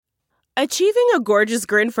Achieving a gorgeous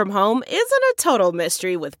grin from home isn't a total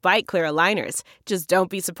mystery with Byte Clear aligners. Just don't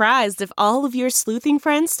be surprised if all of your sleuthing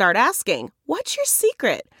friends start asking, "What's your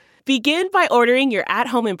secret?" Begin by ordering your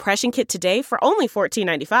at-home impression kit today for only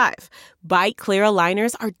 $14.95. Byte Clear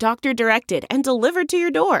aligners are doctor-directed and delivered to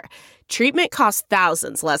your door. Treatment costs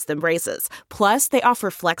thousands less than braces. Plus, they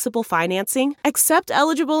offer flexible financing, accept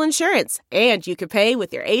eligible insurance, and you can pay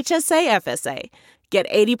with your HSA FSA. Get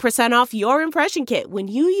 80% off your impression kit when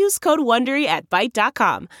you use code WONDERY at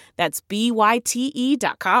Byte.com. That's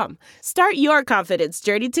BYTE.com. Start your confidence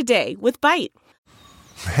journey today with Byte.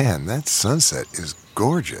 Man, that sunset is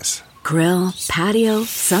gorgeous. Grill, patio,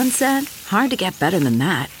 sunset. Hard to get better than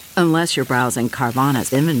that. Unless you're browsing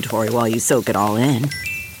Carvana's inventory while you soak it all in.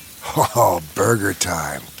 Oh, burger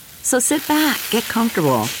time. So sit back, get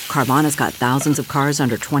comfortable. Carvana's got thousands of cars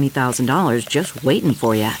under $20,000 just waiting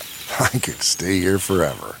for you. I could stay here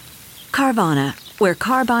forever. Carvana, where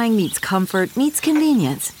car buying meets comfort, meets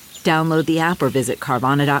convenience. Download the app or visit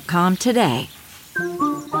Carvana.com today.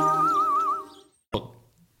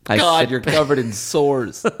 God, you're covered in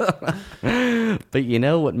sores. But you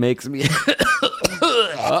know what makes me...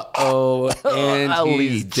 Uh-oh, and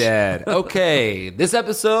he's dead. Okay, this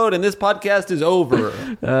episode and this podcast is over.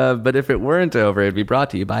 But if it weren't over, it'd be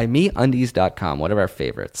brought to you by MeUndies.com, one of our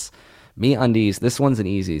favorites. MeUndies, this one's an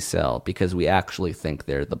easy sell because we actually think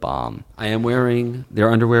they're the bomb. I am wearing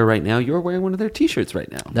their underwear right now. You're wearing one of their t-shirts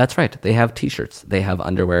right now. That's right. They have t-shirts. They have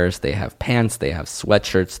underwears. They have pants. They have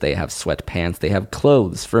sweatshirts. They have sweatpants. They have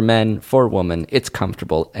clothes for men, for women. It's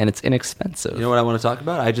comfortable, and it's inexpensive. You know what I want to talk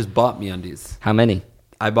about? I just bought MeUndies. How many?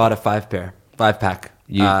 I bought a 5-pack.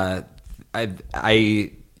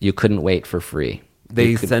 You couldn't wait for free.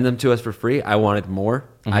 They send them to us for free. I wanted more.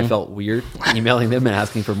 Mm-hmm. I felt weird emailing them and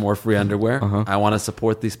asking for more free underwear. I want to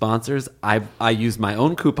support these sponsors. I used my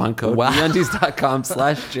own coupon code,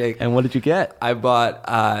 MeUndies.com/Jake. And what did you get? I bought,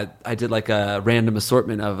 I did like a random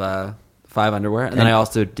assortment of 5 underwear. And then I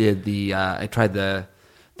also did I tried the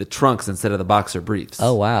trunks instead of the boxer briefs.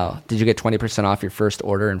 Oh, wow. Did you get 20% off your first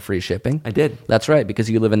order and free shipping? I did. That's right, because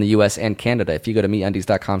you live in the U.S. and Canada. If you go to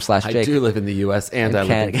MeUndies.com/Jake. I do live in the U.S. and I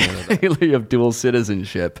live in Canada. You have dual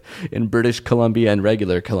citizenship in British Columbia and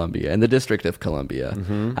regular Columbia, and the District of Columbia.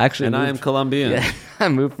 Actually, and I am Colombian. Yeah, I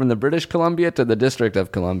moved from the British Columbia to the District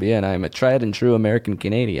of Columbia, and I'm a tried and true American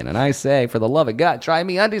Canadian. And I say, for the love of God, try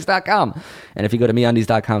MeUndies.com. And if you go to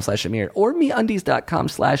MeUndies.com/Amir or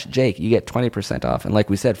MeUndies.com/Jake, you get 20% off. And like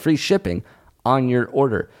we said, free shipping on your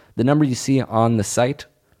order. The number you see on the site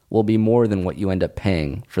will be more than what you end up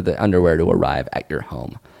paying for the underwear to arrive at your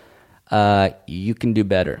home. You can do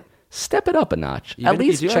better. Step it up a notch. Even at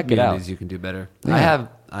least check it out. You can do better. Yeah.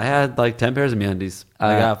 I had like 10 pairs of MeUndies.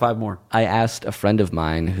 I got 5 more. I asked a friend of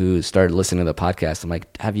mine who started listening to the podcast. I'm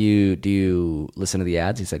like, do you listen to the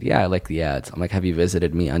ads? He said, yeah, I like the ads. I'm like, have you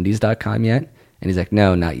visited MeUndies.com yet? And he's like,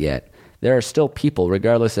 no, not yet. There are still people,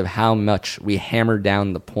 regardless of how much we hammer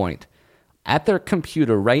down the point, at their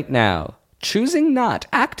computer right now,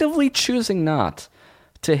 actively choosing not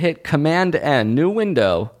to hit Command-N, new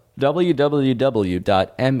window,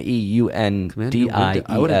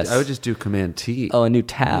 www.meundis. I would just do Command-T. Oh, a new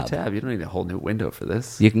tab. You don't need a whole new window for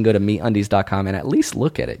this. You can go to MeUndies.com and at least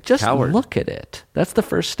look at it. Just look at it. That's the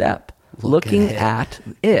first step. Looking at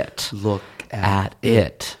it. Look at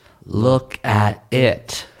it. Look at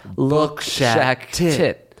it. Look, Shack,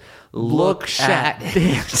 tit. Look, Shack,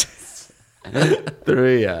 tit.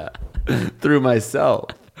 Through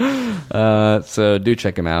myself. So do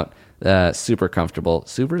check him out. Super comfortable,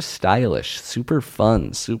 super stylish, super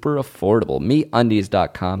fun, super affordable.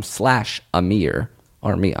 MeUndies.com/Amir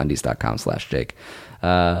or MeUndies.com/Jake.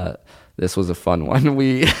 This was a fun one.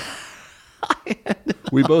 We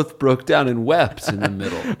both broke down and wept in the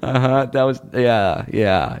middle. That was yeah.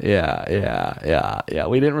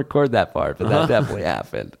 We didn't record that part, but that definitely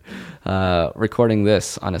happened. Recording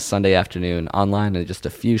this on a Sunday afternoon online in just a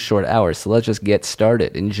few short hours. So let's just get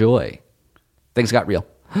started. Enjoy. Things got real.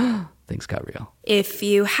 Things got real. If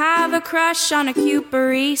you have a crush on a cute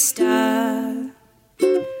barista,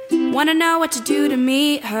 wanna know what to do to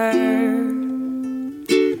meet her,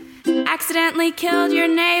 accidentally killed your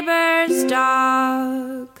neighbor's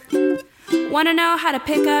dog, wanna know how to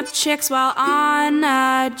pick up chicks while on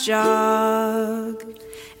a jog.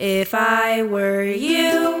 If I were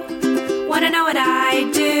you, wanna know what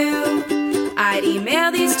I'd do, I'd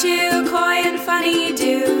email these 2 coy and funny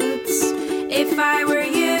dudes. If I were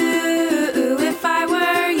you, if I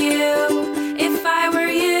were you, if I were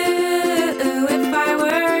you, if I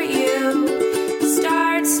were you,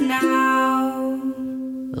 starts now.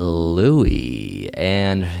 Louis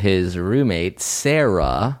and his roommate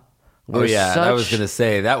Sarah Oh yeah, I was gonna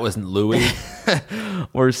say that wasn't Louis.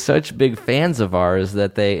 were such big fans of ours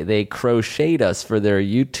that they crocheted us for their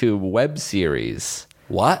YouTube web series.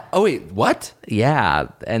 What? Oh wait, what? Yeah,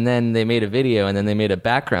 and then they made a video, and then they made a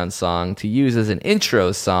background song to use as an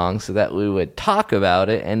intro song so that we would talk about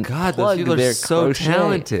it and God, plug those people are their so crochet.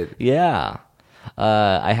 talented. Yeah.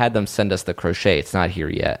 I had them send us the crochet. It's not here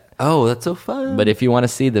yet. Oh, that's so fun. But if you want to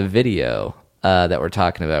see the video that we're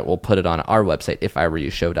talking about, we'll put it on our website,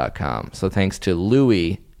 ifiwereyoushow.com. So thanks to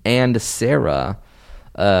Louie and Sarah,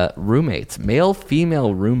 roommates,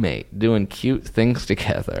 male-female roommate, doing cute things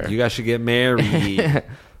together. you guys should get married.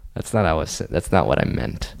 That's not what I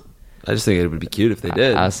meant. I just think it would be cute if they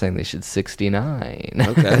did. I was saying they should 69.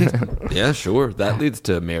 Okay. Yeah, sure. That leads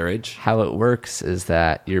to marriage. How it works is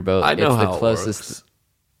that you're both. I know it's how the closest. it works.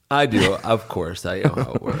 I do. Of course, I know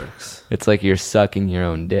how it works. It's like you're sucking your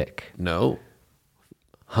own dick. No.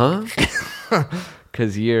 Huh?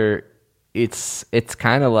 Because it's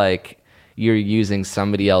kind of like you're using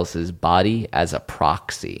somebody else's body as a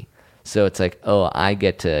proxy. So it's like, oh, I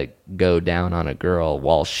get to go down on a girl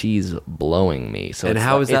while she's blowing me. So And it's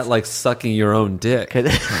how like, is that like sucking your own dick?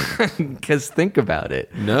 Because think about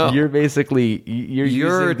it. No. You're basically you're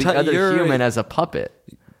using the other human as a puppet.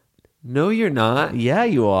 No, you're not. Yeah,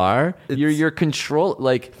 you are. You're control.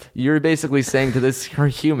 Like you're basically saying to this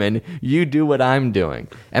human, "You do what I'm doing."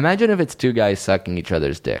 Imagine if it's two guys sucking each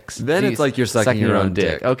other's dicks. Then it's like you're sucking your own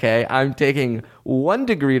dick. Okay, I'm taking 1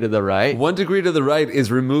 degree to the right. 1 degree to the right is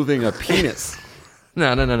removing a penis.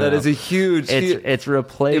 No. That is a huge. It's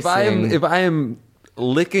replacing. If I am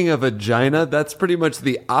licking a vagina, that's pretty much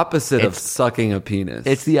the opposite of sucking a penis.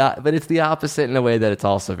 but it's the opposite in a way that it's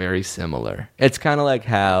also very similar. It's kind of like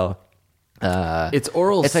how. It's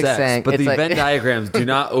oral it's like sex, saying- but it's the like- Venn diagrams do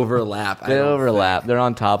not overlap. They overlap. They're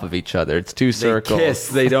on top of each other. It's two circles. kiss,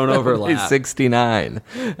 they don't overlap. 69.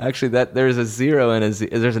 Actually, there's a 0 and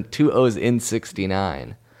there's 2 O's in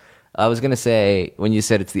 69. I was gonna say when you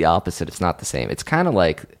said it's the opposite, it's not the same. It's kind of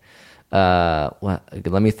like,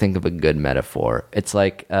 let me think of a good metaphor. It's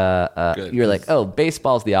like you're like, oh,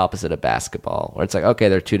 baseball's the opposite of basketball, or it's like, okay,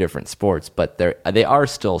 they're two different sports, but they are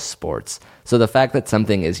still sports. So the fact that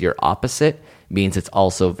something is your opposite means it's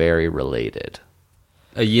also very related.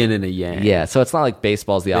 A yin and a yang. Yeah, so it's not like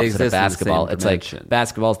baseball's the opposite of exist in the basketball. same It's dimension. like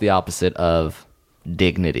basketball's the opposite of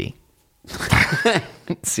dignity.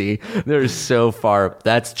 See, they're so far.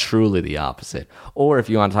 That's truly the opposite. Or if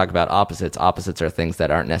you want to talk about opposites are things that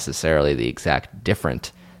aren't necessarily the exact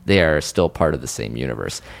different. They are still part of the same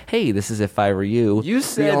universe. Hey, this is If I Were You. You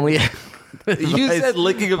said- the only You said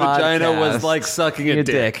licking a vagina was podcast. like sucking a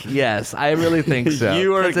dick. Yes, I really think so.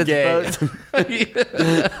 You are 'Cause it's gay.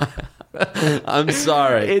 both- I'm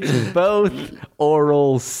sorry. it's both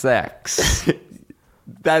oral sex.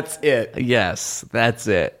 That's it. Yes, that's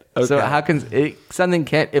it. So Okay. how can if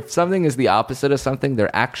something is the opposite of something,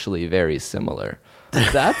 they're actually very similar.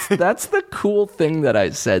 That's the cool thing that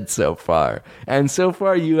I said so far. And so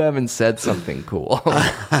far you haven't said something cool.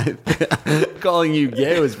 Calling you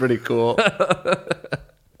gay was pretty cool.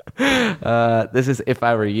 This is If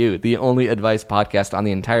I Were You, the only advice podcast on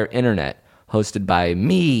the entire internet, hosted by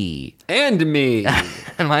me. And me.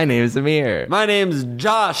 And my name is Amir. My name's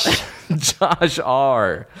Josh. Josh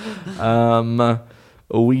R.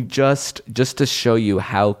 We just to show you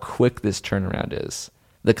how quick this turnaround is.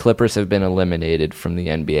 The Clippers have been eliminated from the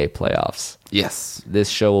NBA playoffs. Yes, This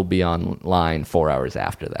show will be online 4 hours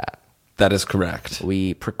after that. that is correct.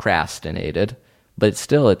 We procrastinated, but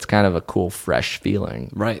it's kind of a cool, fresh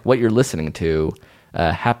feeling. Right. What you're listening to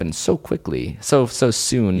happened so quickly, so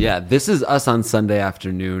soon. Yeah, this is us on Sunday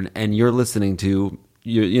afternoon, and you're listening to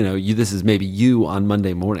this is maybe you on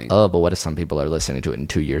Monday morning. Oh, but what if some people are listening to it in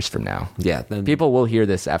 2 years from now? Yeah, then People will hear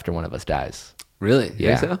this after one of us dies. really. You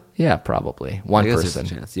Yeah. think so? Yeah, probably. One I guess there's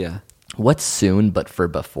person. a chance. Yeah. What's soon but for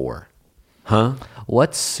before? Huh?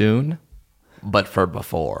 What's soon but for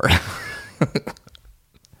before?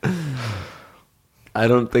 I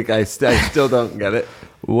don't think I still don't get it.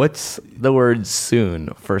 What's the word soon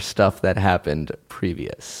for stuff that happened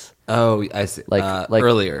previous? Oh, I see. Like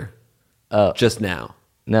earlier. Just now.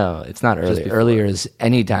 No, it's not earlier. before. Earlier is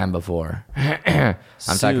any time before. I'm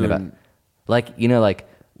talking about Soon.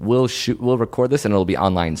 we'll record this and it'll be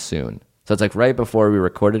online soon. So it's like right before we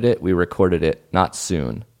recorded it, not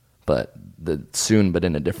soon, but but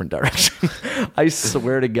in a different direction. I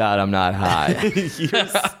swear to God, I'm not high. You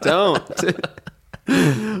don't.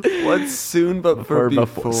 What's soon but for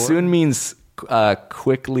before? Soon means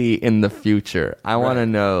quickly in the future. I want to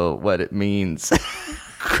know what it means.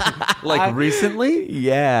 Like recently?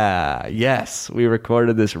 Yeah. Yes, we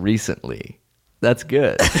recorded this recently. That's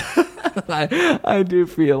good. I do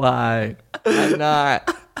feel high. I'm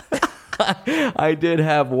not. I did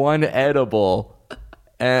have one edible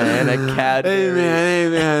and a Cadbury. Hey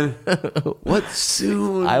man. What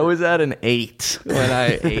soon? I was at an 8 when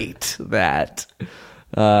I ate that.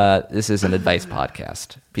 This is an advice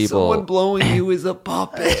podcast. Someone blowing you is a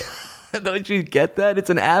puppet. Don't you get that? It's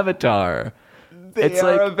an avatar. They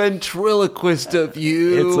are a ventriloquist of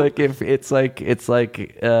you.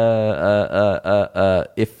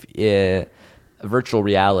 If virtual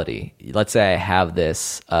reality. Let's say I have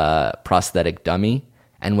this prosthetic dummy,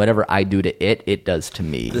 and whatever I do to it, it does to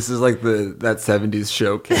me. This is like that 70s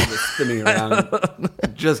show camera spinning around.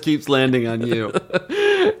 It just keeps landing on you.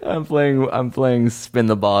 I'm playing spin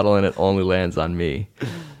the bottle, and it only lands on me.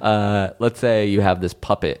 Let's say you have this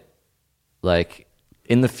puppet, like.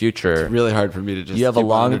 In the future, it's really hard for me to just. You have a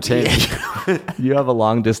long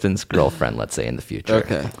distance girlfriend. Let's say in the future.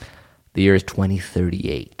 Okay. The year is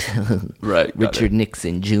 2038. Right. Richard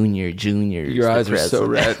Nixon Jr. Your eyes are so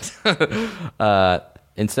red.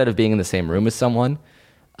 Instead of being in the same room as someone,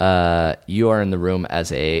 you are in the room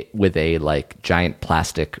with a like giant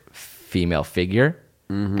plastic female figure,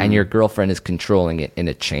 and your girlfriend is controlling it in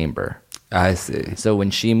a chamber. I see. So when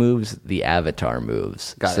she moves, the avatar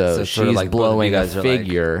moves. Got it. So So she's sort of like blowing a both of you guys are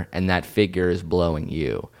figure, and that figure is blowing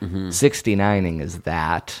you. 69ing is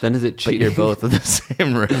that. Then is it But cheating? you're both in the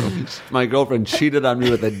same room. My girlfriend cheated on me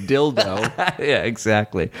with a dildo. Yeah,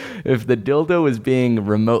 exactly. If the dildo is being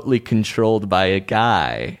remotely controlled by a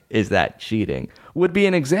guy, is that cheating? Would be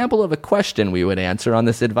an example of a question we would answer on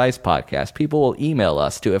this advice podcast. People will email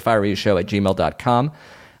us to ifiwereyoushow@gmail.com.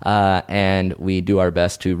 And we do our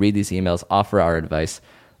best to read these emails, offer our advice.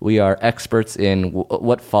 We are experts in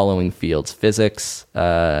what following fields? Physics,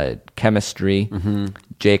 chemistry.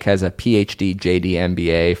 Jake has a PhD, JD,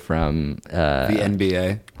 MBA from The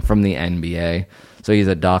NBA. From the NBA. So he's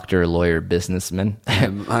a doctor, lawyer, businessman.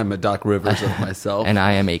 I'm a Doc Rivers of myself. And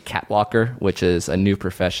I am a catwalker, which is a new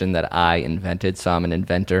profession that I invented. So I'm an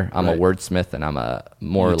inventor. I'm a wordsmith, and I'm a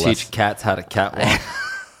more or You less... teach cats how to catwalk.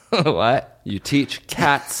 What? You teach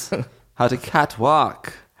cats how to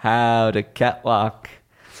catwalk. How to catwalk.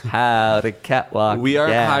 How to catwalk. We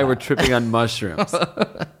aren't yeah. high, we're tripping on mushrooms.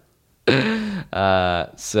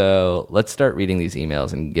 So let's start reading these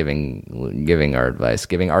emails and giving our advice,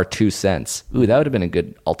 giving our 2 cents. Ooh, that would have been a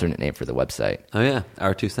good alternate name for the website. Oh yeah,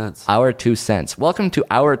 our 2 cents. Our 2 cents. Welcome to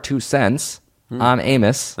Our 2 Cents. I'm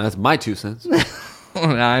Amos. That's my 2 cents.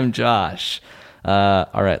 And I'm Josh.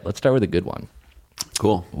 All right, let's start with a good one.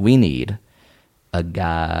 Cool. We need a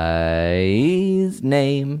guy's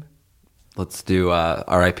name. Let's do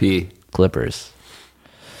R.I.P. Clippers.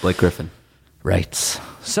 Blake Griffin. Writes,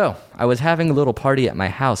 so I was having a little party at my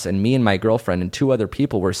house, and me and my girlfriend and 2 other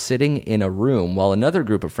people were sitting in a room while another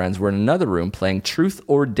group of friends were in another room playing Truth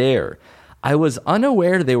or Dare. I was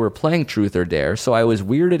unaware they were playing Truth or Dare, so I was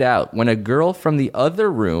weirded out when a girl from the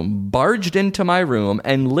other room barged into my room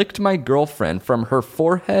and licked my girlfriend from her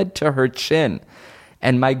forehead to her chin.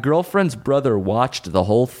 And my girlfriend's brother watched the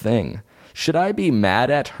whole thing. Should I be mad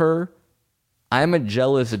at her? I'm a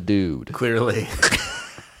jealous dude. Clearly.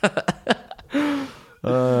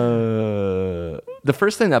 The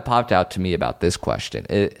first thing that popped out to me about this question,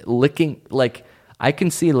 licking, like, I can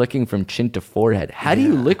see licking from chin to forehead. How do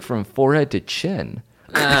you lick from forehead to chin?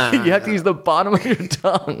 You have to use the bottom of your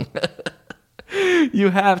tongue. You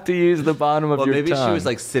have to use the bottom of your tongue. Well, maybe she was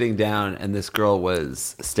like sitting down and this girl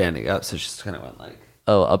was standing up, so she just kind of went like...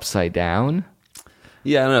 Oh, upside down?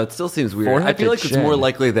 Yeah, I don't know. It still seems weird. Forehead I feel to like it's chin. more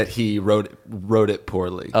likely that he wrote it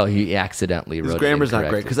poorly. Oh, he accidentally wrote His it grammar's not great,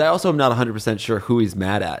 incorrectly. because I also am not 100% sure who he's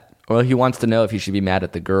mad at. Well, he wants to know if he should be mad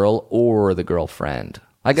at the girl or the girlfriend.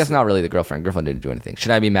 I guess not really the girlfriend. Girlfriend didn't do anything.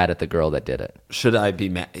 Should I be mad at the girl that did it? Should I be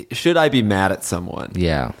mad at someone?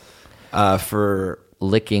 Yeah. For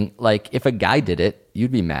Licking, like, if a guy did it,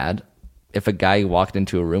 you'd be mad. If a guy walked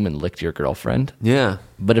into a room and licked your girlfriend. Yeah.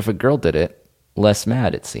 But if a girl did it, less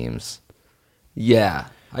mad, it seems. Yeah.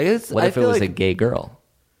 I guess. What if it was a gay girl?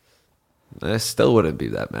 I still wouldn't be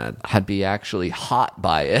that mad. I'd be actually hot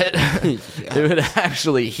by it. It would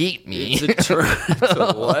actually heat me.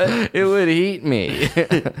 What? It would heat me.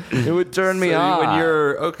 It would turn me on.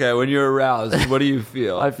 When you're aroused, what do you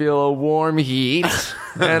feel? I feel a warm heat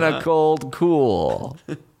and a cold cool.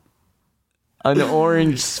 An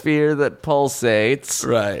orange sphere that pulsates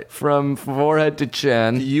Right. from forehead to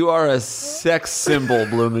chin. You are a sex symbol,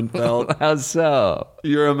 Blumenfeld. How so?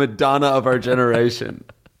 You're a Madonna of our generation.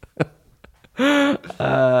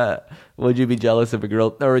 Would you be jealous if a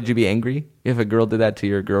girl, or would you be angry if a girl did that to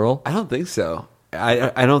your girl? I don't think so.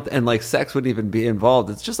 I don't, and like sex wouldn't even be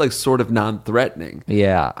involved. It's just like sort of non-threatening.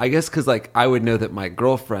 Yeah. I guess because like I would know that my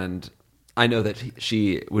girlfriend I know that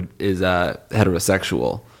she is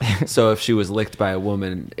heterosexual. So if she was licked by a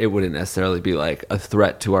woman, it wouldn't necessarily be like a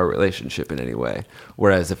threat to our relationship in any way.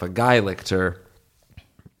 Whereas if a guy licked her,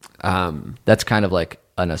 That's kind of like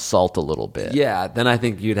an assault a little bit. yeah, then I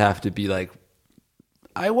think you'd have to be like,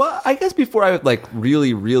 I guess before I would like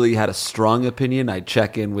really, really had a strong opinion, I'd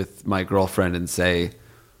check in with my girlfriend and say,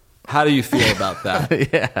 how do you feel about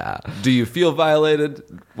that? Yeah. Do you feel violated?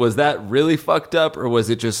 Was that really fucked up? Or was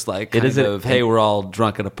it just like kind of, hey, we're all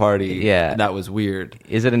drunk at a party. Yeah. And that was weird.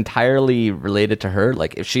 Is it entirely related to her?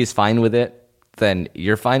 Like, if she's fine with it, then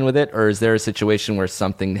you're fine with it? Or is there a situation where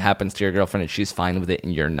something happens to your girlfriend and she's fine with it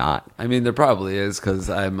and you're not? I mean, there probably is because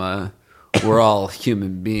we're all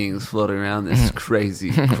human beings floating around this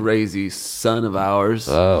crazy, crazy sun of ours.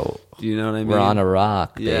 Oh. Do you know what I mean? We're on a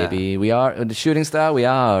rock, Yeah. baby. We are the shooting star. We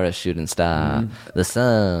are a shooting star. The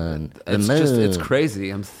sun, the moon. It's crazy.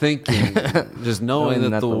 I'm thinking, just knowing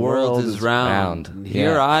that the world is round. And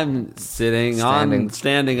here Yeah. I'm standing on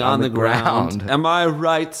the ground. Am I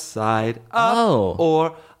right side up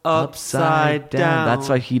or upside down? That's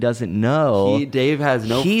why he doesn't know. Dave has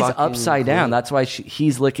no. He's fucking upside clue. down. That's why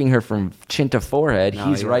he's licking her from chin to forehead. No,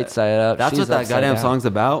 He's yeah. right side up. That's She's what that upside goddamn down. song's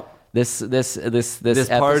about. This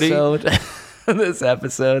party?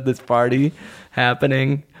 episode, this party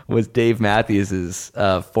happening was Dave Matthews'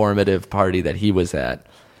 formative party that he was at.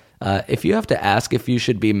 If you have to ask if you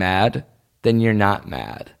should be mad, then you're not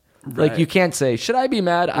mad. Like, you can't say, should I be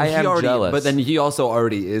mad? I am jealous. But then he also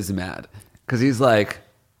already is mad because he's like,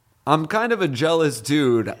 I'm kind of a jealous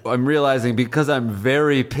dude. I'm realizing because I'm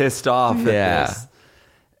very pissed off at this.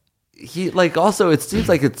 He like also it seems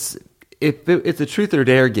like it's a truth or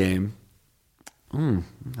dare game. I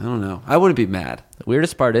don't know. I wouldn't be mad. The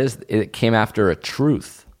weirdest part is it came after a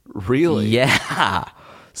truth. Really? Yeah.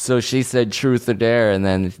 So she said truth or dare, and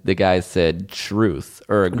then the guy said truth,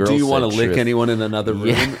 or a girl Do you want want to lick anyone in another room?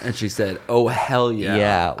 Yeah. And she said, "Oh hell yeah!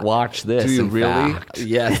 Yeah, watch this. Do you in really? fact.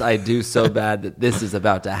 Yes, I do so bad that this is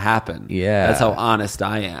about to happen. Yeah. That's how honest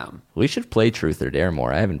I am. We should play truth or dare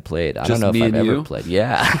more. I haven't played. I Just don't know me if I've and ever you? played.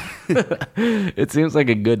 Yeah. It seems like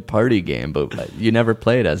a good party game, but you never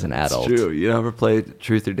played as an adult. It's true. You never played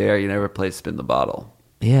truth or dare. You never played spin the bottle.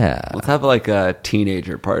 Yeah. Let's have like a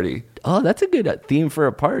teenager party. Oh, that's a good theme for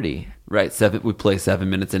a party. Right, we play 7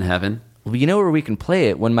 Minutes in Heaven. Well, you know where we can play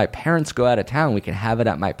it? When my parents go out of town, we can have it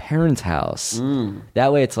at my parents' house.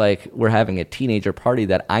 That way it's like we're having a teenager party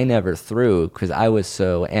that I never threw because I was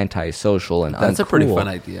so antisocial and That's a pretty uncool. fun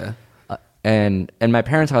idea. And my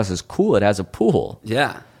parents' house is cool. It has a pool.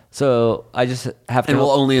 Yeah. So I just have to... And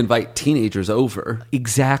we'll only invite teenagers over.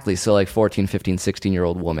 Exactly. So like 14, 15,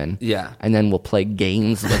 16-year-old woman. Yeah. And then we'll play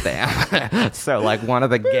games with them. So like one of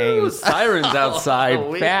the games... Sirens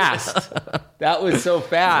outside fast. That was so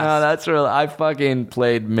fast. No, that's real. I fucking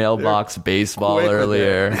played mailbox baseball quick with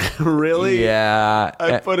earlier. Really? Yeah.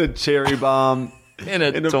 I put a cherry bomb in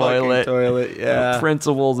a fucking toilet. toilet. Yeah. The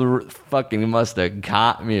principals fucking must have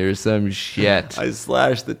caught me or some shit. I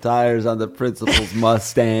slashed the tires on the principal's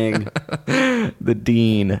Mustang. The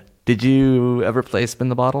dean. Did you ever play Spin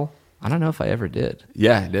the Bottle? I don't know if I ever did.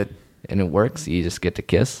 Yeah, I did. And it works? You just get to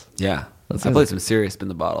kiss? Yeah. That I sounds played like- some serious Spin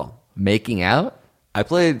the Bottle. Making out? I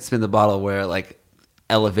played Spin the Bottle where like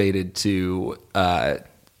elevated to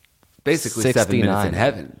basically 7 Minutes in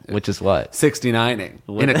Heaven. Which is what? 69ing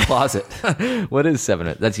in a closet. What is 7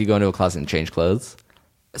 minutes? That's you go into a closet and change clothes?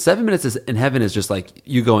 7 Minutes in Heaven is just like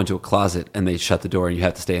you go into a closet and they shut the door and you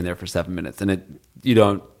have to stay in there for 7 minutes. And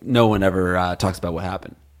no one ever talks about what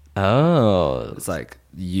happened. Oh. It's like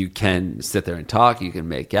you can sit there and talk, you can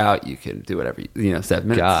make out, you can do whatever, 7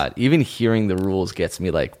 minutes. God. Even hearing the rules gets me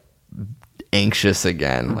like anxious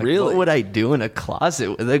again. Like, Really? what would I do in a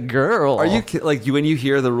closet with a girl? Are you like when you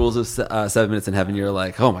hear the rules of 7 Minutes in Heaven, you're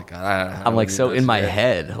like, oh my God. I'm like so in my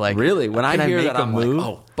head. Like, Really? When I can hear make that, a I'm move? like,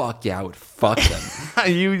 oh, fuck yeah, I would fuck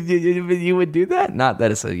them. you would do that? Not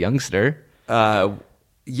that it's a youngster.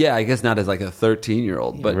 Yeah, I guess not as like a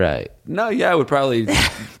 13-year-old, but Right. No, yeah, I would probably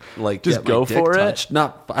like Just get my go dick for it? touched.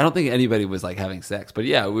 Not, I don't think anybody was like having sex, but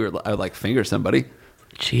yeah, I would like finger somebody.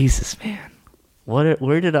 Jesus, man.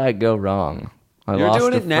 Where did I go wrong? I You're lost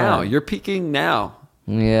doing a it now. friend. You're peaking now.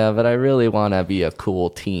 Yeah, but I really want to be a cool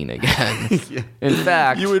teen again. In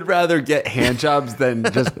fact, You would rather get hand jobs than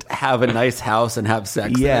just have a nice house and have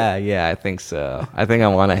sex. yeah, I think so. I think I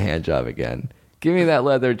want a hand job again. Give me that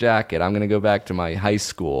leather jacket. I'm going to go back to my high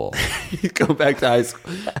school. You go back to high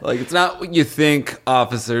school. Like, it's not what you think,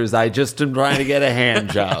 officers. I just am trying to get a hand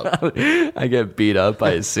job. I get beat up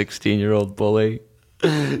by a 16-year-old bully.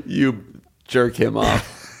 You jerk him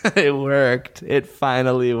off. It worked. It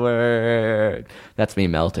finally worked. That's me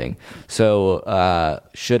melting. So,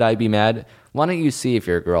 should I be mad? Why don't you see if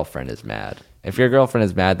your girlfriend is mad? If your girlfriend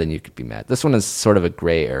is mad, then you could be mad. This one is sort of a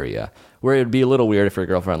gray area where it would be a little weird if your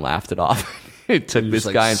girlfriend laughed it off. It took this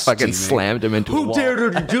guy and fucking slammed him into a wall. Who dared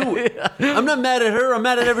her to do it? I'm not mad at her. I'm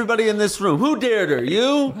mad at everybody in this room. Who dared her?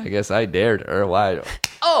 You? I guess I dared her. Why?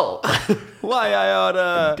 Oh! Why I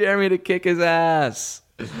oughta... Dare me to kick his ass.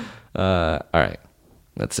 All right.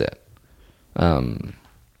 That's it. I'm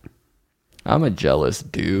a jealous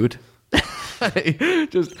dude.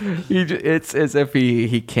 It's as if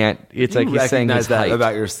he can't. It's like he's saying his that height.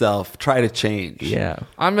 about yourself. Try to change. Yeah,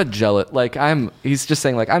 I'm a jealous. He's just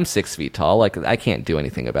saying I'm 6 feet tall. Like I can't do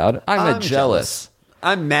anything about it. I'm a jealous.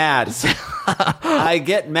 I'm mad. I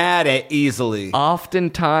get mad easily.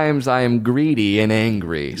 Oftentimes I am greedy and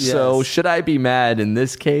angry. Yes. So should I be mad in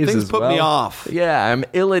this case Things as put well? me off. Yeah, I'm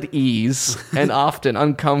ill at ease and often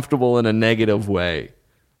uncomfortable in a negative way.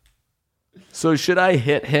 So should I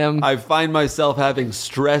hit him? I find myself having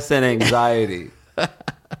stress and anxiety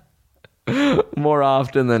More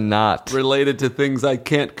often than not. related to things I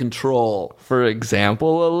can't control. For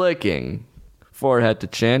example, a licking. Forehead to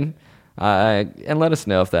chin. And let us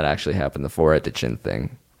know if that actually happened, the forehead to chin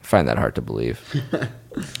thing. I find that hard to believe.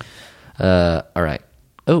 All right.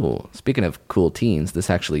 Oh, speaking of cool teens, this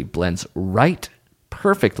actually blends right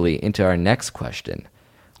perfectly into our next question.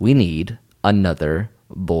 We need another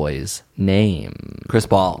boy's name. Chris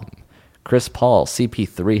Paul. Chris Paul,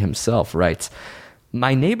 CP3 himself, writes,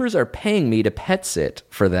 my neighbors are paying me to pet sit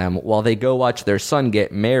for them while they go watch their son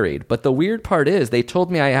get married. But the weird part is they told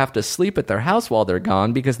me I have to sleep at their house while they're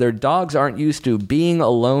gone because their dogs aren't used to being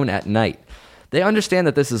alone at night. They understand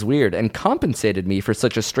that this is weird and compensated me for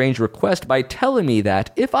such a strange request by telling me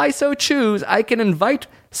that, if I so choose, I can invite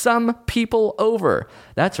some people over.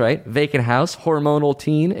 That's right, vacant house, hormonal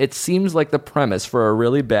teen. It seems like the premise for a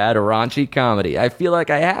really bad, raunchy comedy. I feel like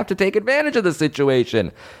I have to take advantage of the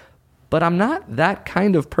situation. But I'm not that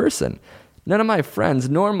kind of person. None of my friends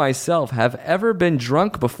nor myself have ever been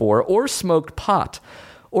drunk before or smoked pot,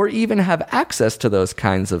 or even have access to those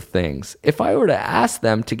kinds of things. If I were to ask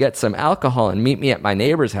them to get some alcohol and meet me at my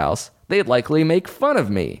neighbor's house, they'd likely make fun of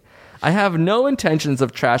me. I have no intentions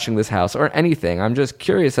of trashing this house or anything. I'm just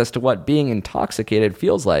curious as to what being intoxicated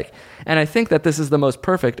feels like, and I think that this is the most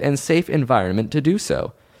perfect and safe environment to do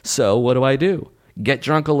so. So what do? Get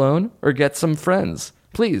drunk alone or get some friends?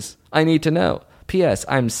 Please, I need to know. P.S.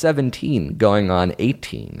 I'm 17 going on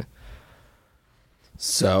 18.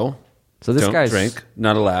 So this don't guy's drink,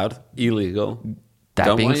 not allowed, illegal. That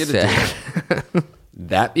Don't being want you to said, do it.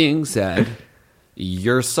 That being said,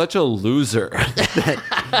 you're such a loser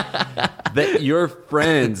that your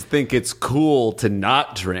friends think it's cool to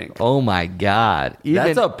not drink. oh my God.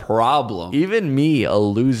 That's a problem. Even me, a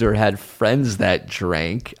loser, had friends that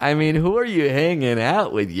drank. I mean, who are you hanging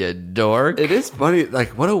out with, you dork? It is funny.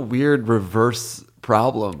 What a weird reverse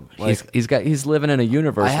problem. He's living in a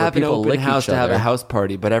universe I where have an people open lick house each to have other. a house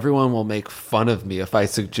party, but everyone will make fun of me if I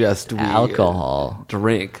suggest we Alcohol.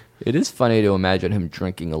 drink. It is funny to imagine him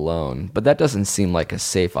drinking alone, but that doesn't seem like a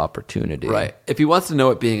safe opportunity. Right. If he wants to know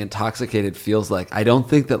what being intoxicated feels like, I don't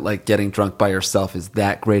think that getting drunk by yourself is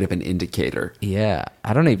that great of an indicator. Yeah.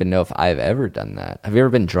 I don't even know if I've ever done that. Have you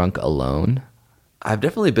ever been drunk alone? I've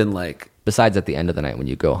definitely been Besides at the end of the night when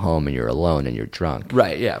you go home and you're alone and you're drunk.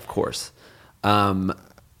 right, yeah, of course.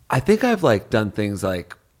 I think I've done things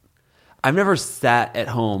I've never sat at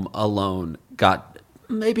home alone,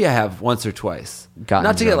 maybe I have once or twice. Gotten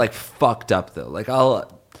Not to drunk. get fucked up though.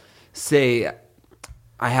 I'll say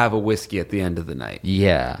I have a whiskey at the end of the night.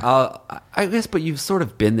 Yeah. I guess, but you've sort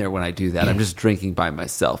of been there when I do that. I'm just drinking by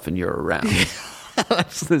myself and you're around.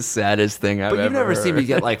 That's the saddest thing I've But ever you've never heard. seen me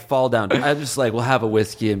get fall down. I just we'll have a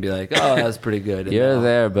whiskey and be like, oh, that's pretty good. And You're then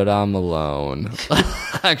there, but I'm alone.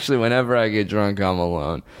 Actually, whenever I get drunk, I'm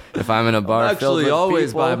alone. If I'm in a bar I'm filled actually with always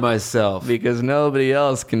people, by myself. because nobody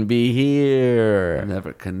else can be here.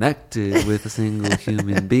 Never connected with a single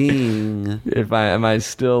human being. Am I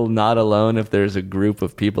still not alone if there's a group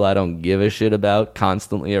of people I don't give a shit about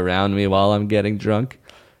constantly around me while I'm getting drunk?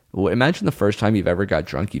 Well, imagine the first time you've ever got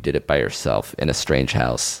drunk, you did it by yourself in a strange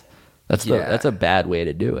house. That's a bad way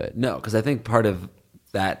to do it. No, because I think part of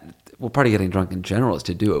getting drunk in general is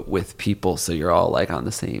to do it with people, so you're all on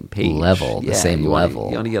the same page. Level, the same level.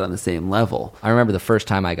 You want to get on the same level. I remember the first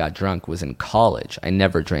time I got drunk was in college. I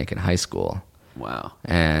never drank in high school. Wow.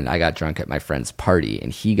 And I got drunk at my friend's party,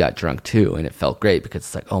 and he got drunk too, and it felt great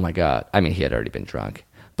because it's oh my God. I mean, he had already been drunk.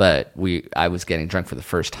 But I was getting drunk for the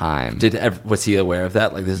first time. Was he aware of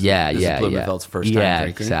that? Like this is Blumenfeld's first time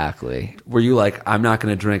drinking? Exactly. Were you like, I'm not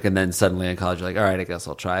going to drink, and then suddenly in college you're like, all right, I guess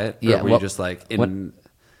I'll try it? Or were you just like,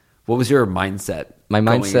 what was your mindset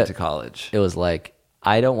going into college? It was like,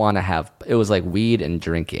 I don't want to have, it was like weed and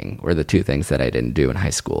drinking were the two things that I didn't do in high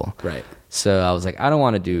school. Right. So I was like, I don't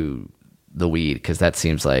want to do the weed because that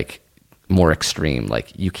seems like more extreme.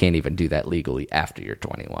 Like you can't even do that legally after you're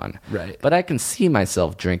 21. Right. But I can see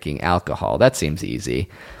myself drinking alcohol. That seems easy.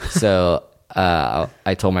 So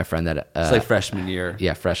I told my friend that it's like freshman year.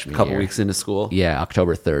 Yeah, freshman year. A couple weeks into school. Yeah,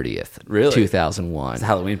 October 30th. Really? 2001. It's a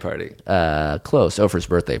Halloween party. Close. Oprah's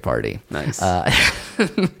birthday party. Nice.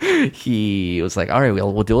 He was like, all right,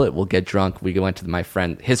 we'll do it. We'll get drunk. We went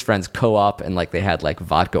to his friend's co-op, and like they had like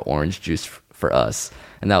vodka orange juice for us.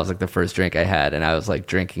 And that was like the first drink I had. And I was like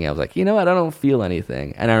drinking. I was like, you know what? I don't feel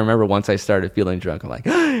anything. And I remember once I started feeling drunk, I'm like,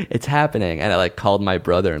 it's happening. And I like called my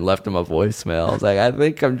brother and left him a voicemail. I was like, I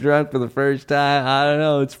think I'm drunk for the first time. I don't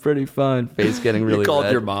know. It's pretty fun. Face getting really You called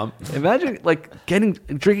red. your mom. Imagine like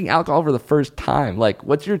drinking alcohol for the first time. Like,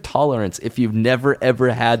 what's your tolerance if you've never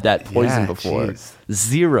ever had that poison before? Geez.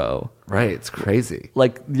 0. Right. It's crazy.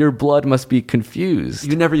 Like your blood must be confused.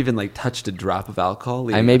 You never even like touched a drop of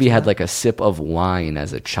alcohol? I maybe had like a sip of wine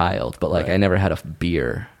as a child, but like I never had a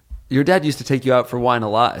beer. Your dad used to take you out for wine a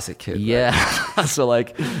lot as a kid. Right? Yeah. So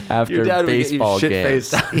like after Your dad baseball would get you games.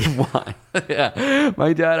 shit-faced on wine. Yeah.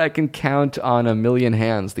 My dad, I can count on a million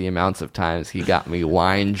hands the amounts of times he got me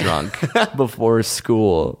wine drunk before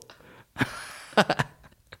school.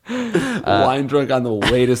 Wine drunk on the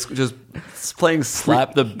way to just playing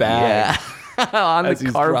slap the bag. Yeah. On as the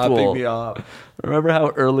he's dropping carpool. me off. Remember how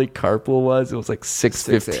early carpool was? It was like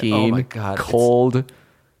 6:15. Oh my God. Cold.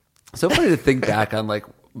 So funny to think back on, like,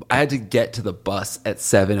 I had to get to the bus at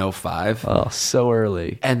 7:05. Oh, so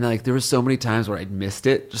early. And like there were so many times where I'd missed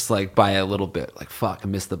it just like by a little bit. Like, fuck, I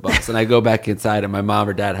missed the bus. And I go back inside and my mom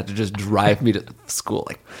or dad had to just drive me to school.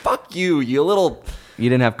 Like, fuck you little... You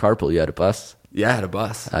didn't have carpool, you had a bus? Yeah, I had a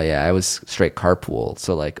bus. Oh yeah, I was straight carpool.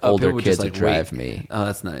 So like older people would kids just, would like, drive wait. me. Oh,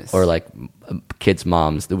 that's nice. Or like kids'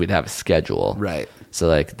 moms that would have a schedule. Right. So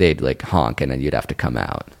like they'd like honk and then you'd have to come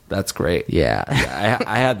out. That's great. Yeah.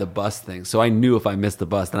 I had the bus thing, so I knew if I missed the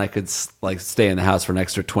bus, then I could like stay in the house for an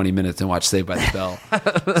extra 20 minutes and watch Saved by the Bell.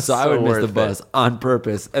 So I would miss the worth bus on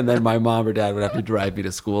purpose, and then my mom or dad would have to drive me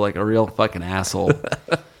to school like a real fucking asshole.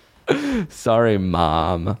 Sorry,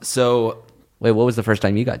 Mom. So, Wait, what was the first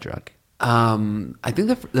time you got drunk? I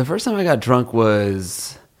think the first time I got drunk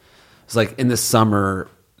was like in the summer.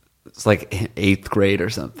 It's like 8th grade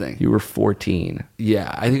or something. You were 14.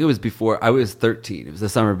 Yeah, I think it was before. I was 13. It was the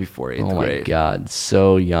summer before 8th Oh my grade. God,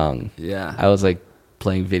 so young. Yeah. I was like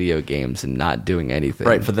playing video games and not doing anything.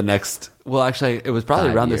 Right, for the next... Well, actually, it was probably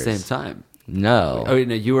 5 around years. the same time. No. Oh,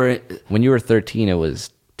 no, you were... When you were 13, it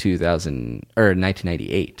was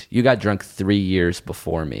 1998. You got drunk 3 years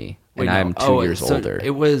before me, and Wait, no. I'm 2 years so older.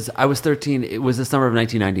 I was 13. It was the summer of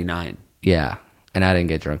 1999. Yeah, and I didn't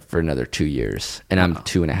get drunk for another 2 years, and I'm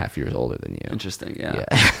 2.5 years older than you. Interesting, yeah.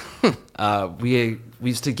 We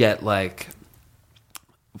used to get like...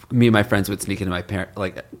 Me and my friends would sneak into my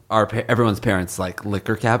everyone's parents' like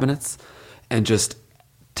liquor cabinets and just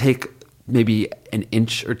take maybe an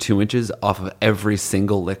inch or 2 inches off of every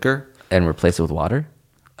single liquor And replace it with water?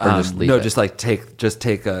 Or just leave it? just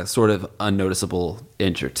take a sort of unnoticeable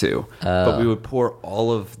inch or two. But we would pour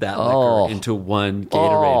all of that liquor into one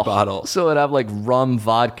Gatorade bottle. So it'd have like rum,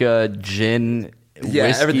 vodka, gin, whiskey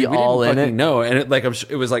everything. We all didn't in fucking it. know, and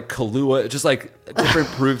it was like Kahlua, just like different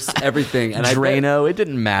proofs, everything. And Drano, it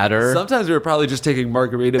didn't matter. sometimes we were probably just taking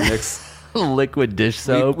margarita mix. Liquid dish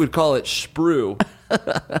soap. We'd call it Sprue.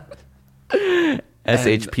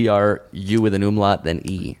 SHPRU with an umlaut, then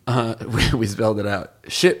E. We spelled it out.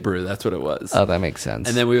 Shit brew, that's what it was. Oh, that makes sense.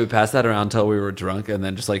 And then we would pass that around until we were drunk and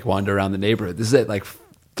then just like wander around the neighborhood. This is at like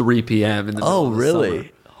 3 p.m. in the middle of the really? summer.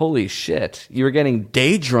 Holy shit. You were getting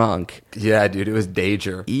day drunk. Yeah, dude, it was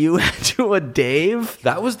danger. You went to a Dave?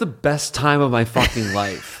 That was the best time of my fucking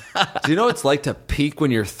life. Do you know what it's like to peak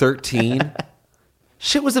when you're 13?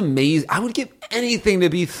 Shit was amazing. I would give anything to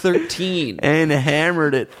be 13. And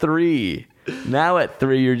hammered at 3. Now at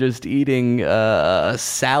 3, you're just eating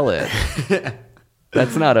salad.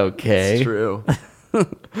 That's not okay. It's true.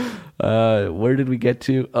 Where did we get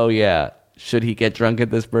to? Oh, yeah. Should he get drunk at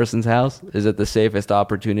this person's house? Is it the safest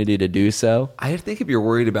opportunity to do so? I think if you're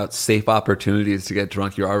worried about safe opportunities to get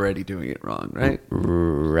drunk, you're already doing it wrong, right?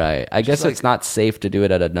 Right. I guess like- it's not safe to do it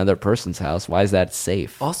at another person's house. Why is that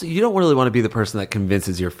safe? Also, you don't really want to be the person that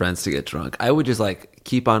convinces your friends to get drunk. I would just like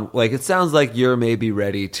keep on, like, it sounds like you're maybe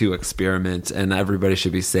ready to experiment and everybody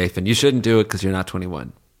should be safe and you shouldn't do it because you're not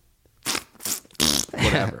 21.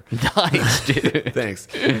 whatever. Nice, dude. Thanks.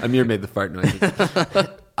 Amir made the fart noises.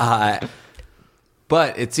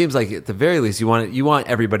 But it seems like at the very least you want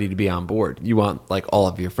everybody to be on board. You want like all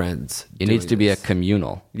of your friends. It needs to be a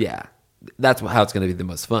communal. Yeah, that's how it's going to be the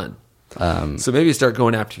most fun. So maybe start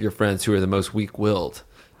going after your friends who are the most weak-willed.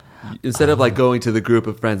 Instead of like going to the group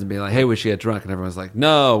of friends and being like, "Hey, we should get drunk," and everyone's like,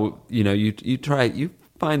 "No," you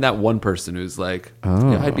find that one person who's like,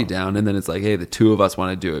 yeah, I'd be down, and then it's like, hey, the two of us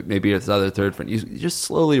want to do it. Maybe it's the other third friend. You just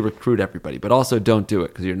slowly recruit everybody, but also don't do it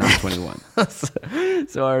because you're not 21.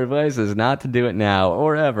 So our advice is not to do it now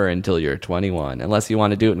or ever until you're 21, unless you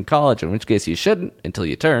want to do it in college, in which case you shouldn't until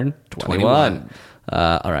you turn 21.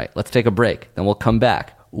 All right, let's take a break. Then we'll come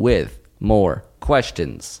back with more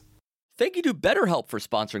questions. Thank you to BetterHelp for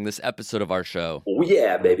sponsoring this episode of our show. Oh,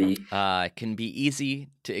 yeah, baby. It can be easy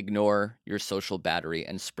to ignore your social battery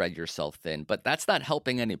and spread yourself thin, but that's not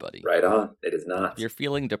helping anybody. Right on. It is not. If you're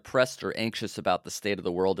feeling depressed or anxious about the state of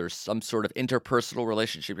the world or some sort of interpersonal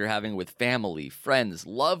relationship you're having with family, friends,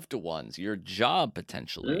 loved ones, your job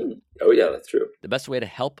potentially. Oh, yeah, that's true. The best way to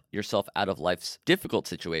help yourself out of life's difficult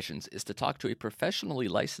situations is to talk to a professionally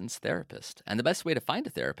licensed therapist. And the best way to find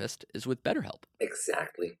a therapist is with BetterHelp.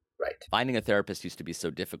 Exactly. Right. Finding a therapist used to be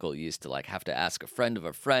so difficult. You used to have to ask a friend of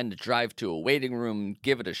a friend, drive to a waiting room,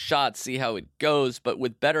 give it a shot, see how it goes. But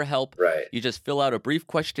with BetterHelp, you just fill out a brief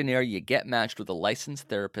questionnaire, you get matched with a licensed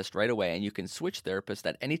therapist right away, and you can switch therapists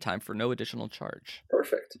at any time for no additional charge.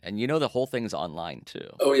 Perfect. And the whole thing's online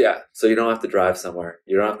too. Oh, yeah. So you don't have to drive somewhere.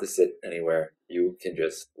 You don't have to sit anywhere. You can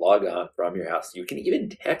just log on from your house. You can even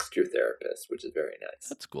text your therapist, which is very nice.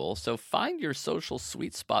 That's cool. So find your social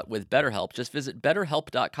sweet spot with BetterHelp. Just visit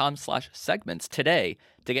betterhelp.com/segments today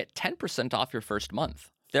to get 10% off your first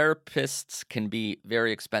month. Therapists can be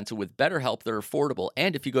very expensive. With BetterHelp, they're affordable.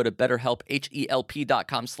 And if you go to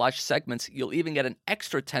betterhelp.com/segments, you'll even get an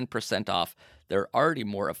extra 10% off their already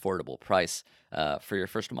more affordable price for your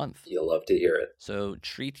first month. You'll love to hear it. So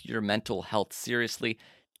treat your mental health seriously.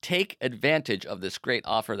 Take advantage of this great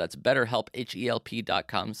offer. That's BetterHelp,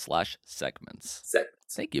 HELP.com/segments.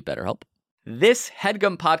 Thank you, BetterHelp. This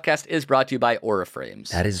HeadGum podcast is brought to you by Aura Frames.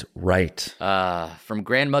 That is right. From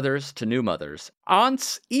grandmothers to new mothers,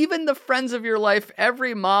 aunts, even the friends of your life,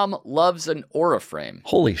 every mom loves an Aura Frame.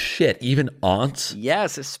 Holy shit, even aunts?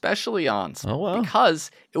 Yes, especially aunts. Oh, wow. Because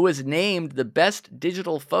it was named the best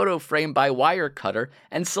digital photo frame by Wirecutter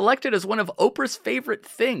and selected as one of Oprah's favorite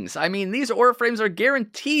things. I mean, these Aura Frames are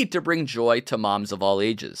guaranteed to bring joy to moms of all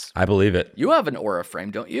ages. I believe it. You have an Aura Frame,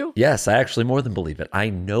 don't you? Yes, I actually more than believe it. I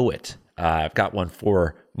know it. I've got one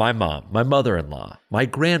for my mom, my mother-in-law, my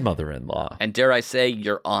grandmother-in-law. And dare I say,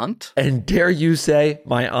 your aunt? And dare you say,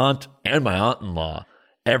 my aunt and my aunt-in-law.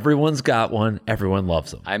 Everyone's got one. Everyone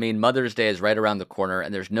loves them. I mean, Mother's Day is right around the corner,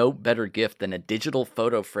 and there's no better gift than a digital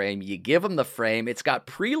photo frame. You give them the frame. It's got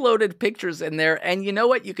preloaded pictures in there, and you know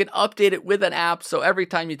what? You can update it with an app, so every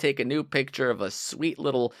time you take a new picture of a sweet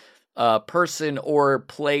little person or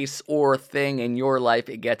place or thing in your life,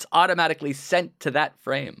 it gets automatically sent to that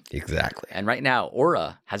frame. Exactly. And right now,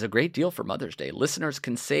 Aura has a great deal for Mother's Day. Listeners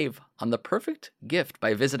can save on the perfect gift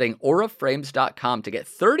by visiting auraframes.com to get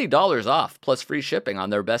 $30 off plus free shipping on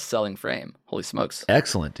their best-selling frame. Holy smokes.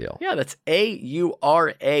 Excellent deal. Yeah, that's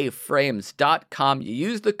auraframes.com. You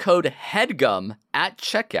use the code HEADGUM at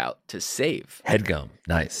checkout to save. HeadGum.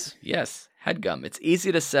 Nice. Yes. HeadGum. It's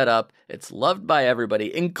easy to set up. It's loved by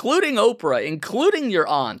everybody, including Oprah, including your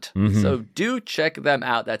aunt. Mm-hmm. So do check them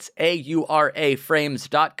out. That's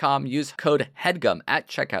auraframes.com. Use code HEADGUM at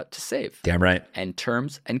checkout to save. Damn right. And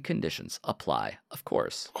terms and conditions apply, of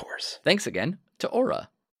course. Of course. Thanks again to Aura.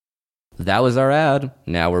 That was our ad.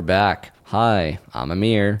 Now we're back. Hi, I'm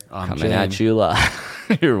Amir. I'm coming Jame. at you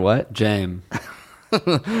live. You're what? Jame.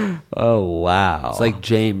 Oh, wow. It's like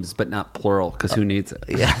James, but not plural, because who needs it?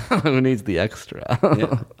 Yeah, who needs the extra?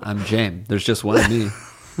 Yeah, I'm James. There's just one of me.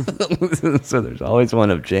 So there's always one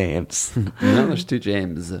of James. No, there's two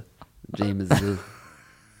James. James is...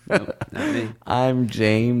 Nope, not me. I'm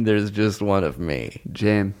Jame. There's just one of me.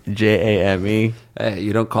 Jame. Jame. Hey,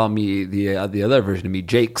 you don't call me the other version of me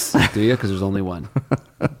Jakes, do you? Because there's only one.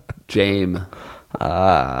 Jame.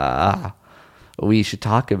 We should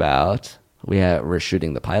talk about... We're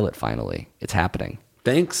shooting the pilot finally. It's happening.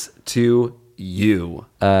 Thanks to you.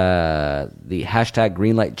 The hashtag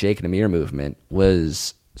Greenlight Jake and Amir movement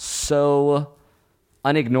was so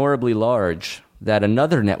unignorably large that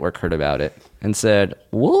another network heard about it and said,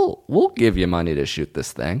 we'll give you money to shoot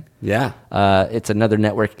this thing. Yeah. It's another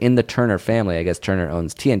network in the Turner family. I guess Turner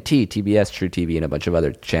owns TNT, TBS, True TV, and a bunch of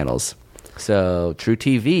other channels. So True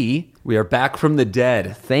TV We are back from the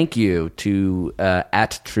dead. Thank you to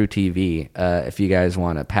at True TV. If you guys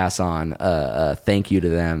want to pass on thank you to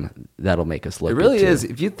them, that'll make us look It really good too. is.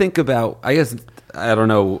 If you think about, I guess, I don't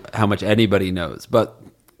know how much anybody knows, but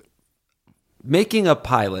making a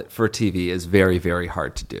pilot for TV is very, very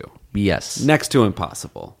hard to do. Yes. Next to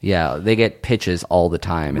impossible. Yeah, they get pitches all the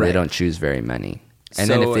time, and Right. they don't choose very many. And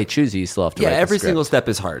then So, if they choose you still have to write the every script. single step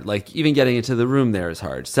is hard. Like even getting into the room there is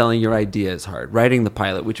hard. Selling your idea is hard. Writing the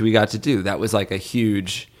pilot, which we got to do, that was like a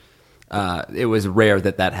huge. It was rare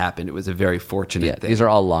that happened. It was a very fortunate Yeah, thing. these are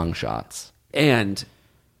all long shots. And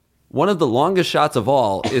one of the longest shots of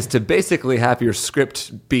all is to basically have your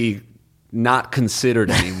script be not considered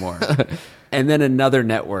anymore. And then another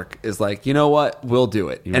network is like, you know what? We'll do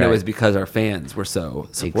it. And it Right. was because our fans were so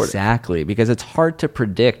supportive. Exactly, because it's hard to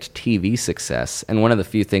predict TV success, and one of the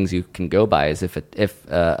few things you can go by is if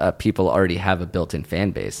people already have a built-in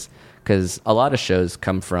fan base. Because a lot of shows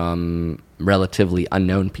come from relatively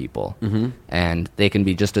unknown people, and they can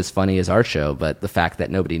be just as funny as our show, but the fact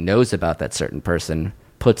that nobody knows about that certain person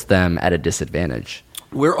puts them at a disadvantage.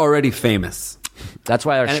 We're already famous. That's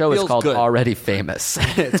why our And it show is feels called good. Already Famous.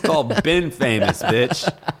 It's called Been Famous,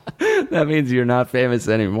 bitch. That means you're not famous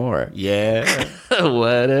anymore. Yeah.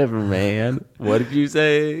 Whatever, man. What did you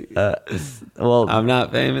say? Well, I'm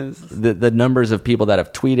not famous. the numbers of people that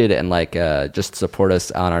have tweeted and like just support us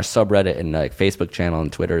on our subreddit and like Facebook channel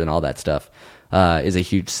and Twitter and all that stuff is a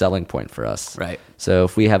huge selling point for us. Right. So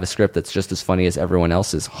if we have a script that's just as funny as everyone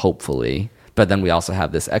else's, hopefully, but then we also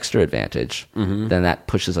have this extra advantage, then that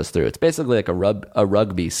pushes us through. It's basically like a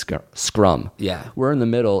rugby scrum. Yeah. We're in the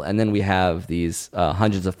middle, and then we have these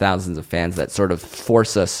hundreds of thousands of fans that sort of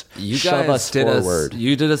force us, You shove guys us did forward.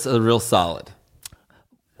 you did us a real solid.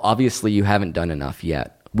 Obviously, you haven't done enough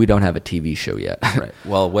yet. We don't have a TV show yet. Right.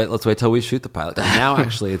 Well, let's wait till we shoot the pilot. Now,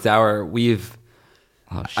 actually, it's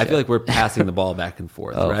Oh, I feel like we're passing the ball back and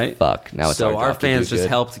forth, Oh, right? fuck. Now it's so our our job to fans do just good.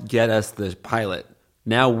 helped get us the pilot.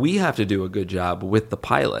 Now we have to do a good job with the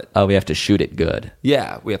pilot. Oh, we have to shoot it good.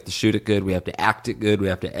 Yeah, we have to shoot it good. We have to act it good. We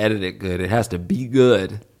have to edit it good. It has to be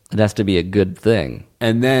good. It has to be a good thing.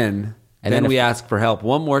 And then then we if- ask for help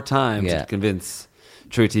one more time Yeah. to convince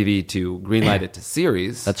True TV to greenlight it to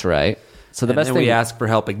series. That's right. So the and best then thing we ask for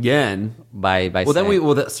help again. by Well, then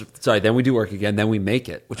saying- then we do work again. Then we make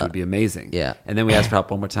it, which would be amazing. yeah. And then we ask for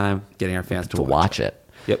help one more time, getting our fans to watch it.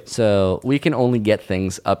 Yep. So we can only get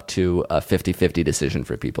things up to a 50-50 decision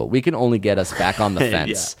for people. We can only get us back on the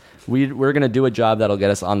fence. We're going to do a job that'll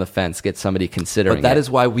get us on the fence, get somebody considering But that it.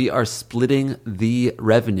 is why we are splitting the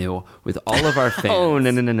revenue with all of our fans. Oh,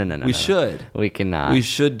 no. We should. We cannot. We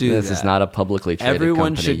should do This that. is not a publicly traded Everyone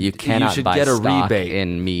company. should- You cannot you should buy get a stock rebate.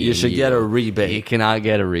 in me. You should get a rebate. You cannot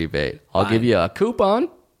get a rebate. I'll give you a coupon.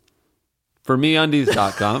 For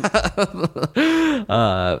MeUndies.com.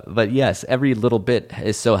 But yes, every little bit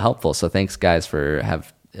is so helpful. So thanks, guys,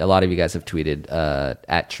 a lot of you guys have tweeted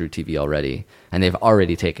at True TV already, and they've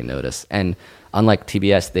already taken notice. And unlike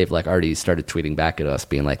TBS, they've like already started tweeting back at us,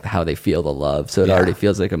 being like how they feel the love. So it already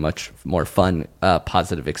feels like a much more fun,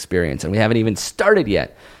 positive experience. And we haven't even started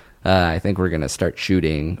yet. I think we're going to start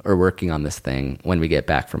shooting or working on this thing when we get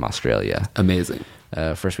back from Australia. Amazing.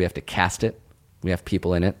 First, we have to cast it. We have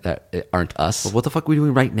people in it that aren't us. What the fuck are we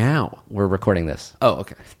doing right now? We're recording this. Oh,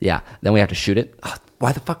 okay. Yeah. Then we have to shoot it.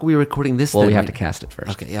 Why the fuck are we recording this Well, then? we have to cast it first.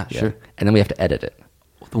 Okay, yeah, sure. And then we have to edit it.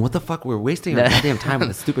 Then what the fuck? We're wasting our goddamn time on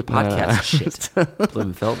this stupid podcast shit.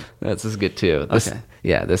 Blumenfeld. This is good too. This, Okay.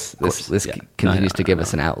 Yeah, this Yeah. continues No, to give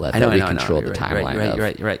us an outlet I know, that we I know, control you're the right, timeline you're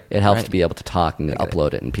right, of. you're right. It helps You're to be able to talk and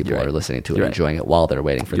upload it, and people You're are right. listening to it, You're and right. enjoying it while they're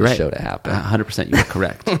waiting for You're the right. show to happen. 100%. You're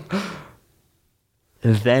correct.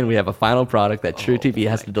 And then we have a final product that True TV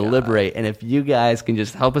has to deliberate. And if you guys can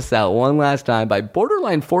just help us out one last time by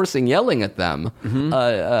borderline forcing yelling at them, We'll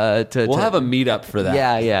have a meetup for that.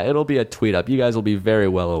 Yeah, it'll be a tweet up. You guys will be very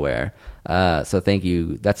well aware. So thank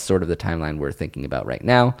you. That's sort of the timeline we're thinking about right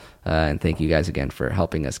now. And thank you guys again for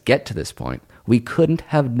helping us get to this point. We couldn't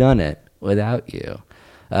have done it without you.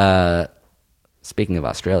 Speaking of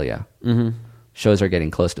Australia, shows are getting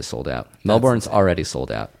close to sold out. Melbourne's already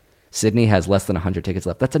sold out. Sydney has less than 100 tickets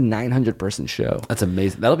left. That's a 900-person show. That's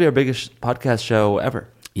amazing. That'll be our biggest podcast show ever.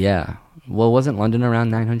 Yeah. Well, wasn't London around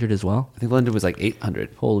 900 as well? I think London was like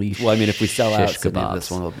 800. Holy Well, I mean, if we sell out shish Sydney, kebabs.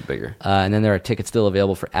 this one will be bigger. And then there are tickets still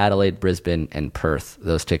available for Adelaide, Brisbane, and Perth.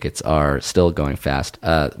 Those tickets are still going fast.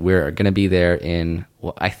 We're going to be there in,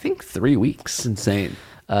 I think, 3 weeks. It's insane.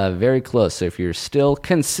 Very close. So if you're still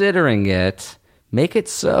considering it, make it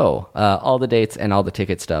so. All the dates and all the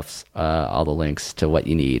ticket stuffs, all the links to what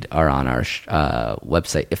you need are on our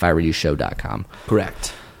website, ifiwereyoushow.com.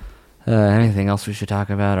 Correct. Anything else we should talk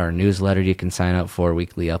about? Our newsletter you can sign up for,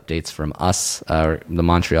 weekly updates from us. The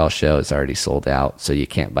Montreal show is already sold out, so you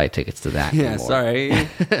can't buy tickets to that anymore. Sorry.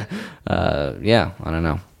 Yeah, I don't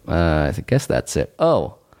know. I guess that's it.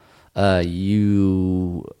 Oh,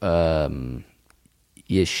 you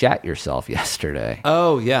shat yourself yesterday.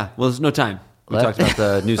 Oh, yeah. Well, there's no time. We talked about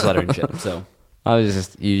the newsletter and shit, so. I was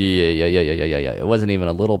just, yeah. It wasn't even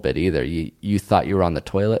a little bit either. You thought you were on the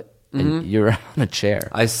toilet, and you were on a chair.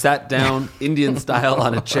 I sat down Indian style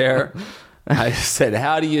on a chair. I said,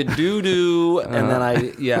 "How do you do?" And then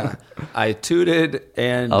I tooted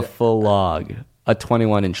and A full log. A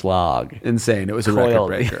 21-inch log. insane. It was a record Coiled.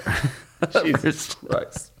 breaker. Jesus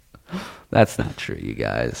Christ. That's not true, you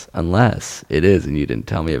guys. Unless it is and you didn't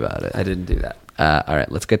tell me about it. I didn't do that. All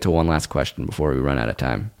right, let's get to one last question before we run out of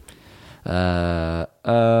time. Here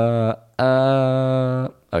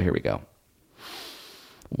we go.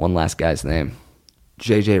 One last guy's name.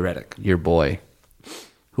 JJ Redick. Your boy.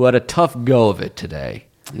 Who had a tough go of it today.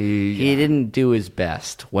 He didn't do his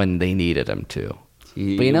best when they needed him to. But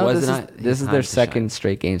you know, this is their second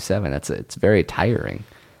straight Game 7. It's very tiring.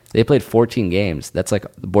 They played 14 games. That's like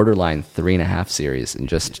borderline 3.5 series in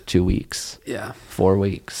just 2 weeks. Yeah. 4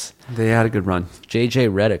 weeks. They had a good run. JJ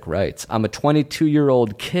Redick writes, I'm a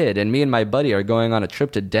 22-year-old kid, and me and my buddy are going on a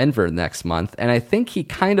trip to Denver next month, and I think he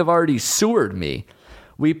kind of already sewered me.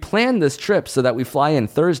 We planned this trip so that we fly in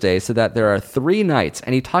Thursday so that there are 3 nights,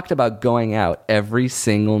 and he talked about going out every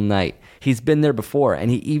single night. He's been there before,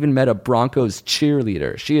 and he even met a Broncos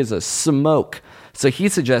cheerleader. She is a smoke. So he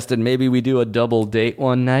suggested maybe we do a double date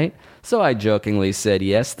one night. So I jokingly said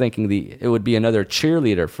yes, thinking it would be another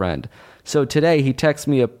cheerleader friend. So today he texts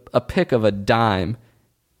me a pic of a dime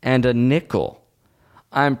and a nickel.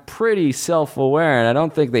 I'm pretty self-aware, and I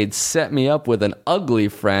don't think they'd set me up with an ugly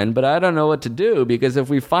friend, but I don't know what to do, because if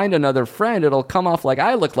we find another friend, it'll come off like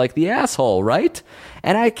I look like the asshole, right?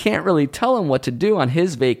 And I can't really tell him what to do on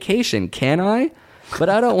his vacation, can I? But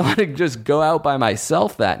I don't want to just go out by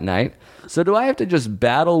myself that night. So do I have to just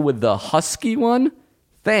battle with the husky one?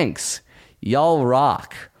 Thanks. Y'all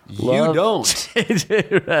rock. You don't.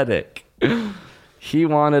 JJ Redick. He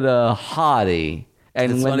wanted a hottie.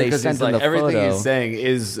 And it's when funny they sent him the everything photo, he's saying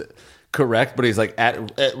is correct, but he's like, at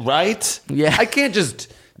right? Yeah. I can't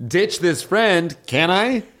just ditch this friend, can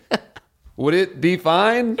I? Would it be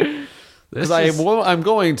fine? Because I'm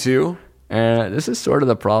going to. This is sort of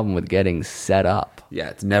the problem with getting set up. Yeah,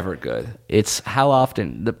 it's never good. It's how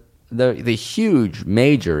often the huge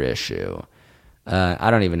major issue. I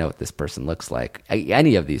don't even know what this person looks like.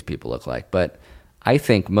 Any of these people look like, but I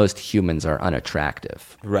think most humans are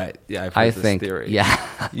unattractive. Right. Yeah, I've heard this theory.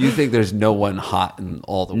 Yeah. You think there's no one hot in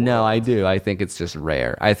all the world? No, I do. I think it's just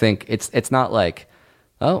rare. I think it's not like,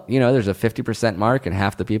 oh, there's a 50% mark and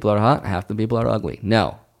half the people are hot, half the people are ugly.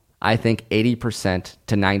 No. I think 80%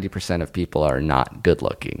 to 90% of people are not good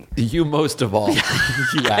looking. You most of all.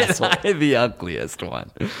 You asshole. I'm the ugliest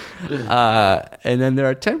one. And then there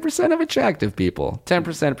are 10% of attractive people.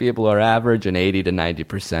 10% of people are average, and 80 to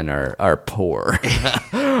 90% are poor.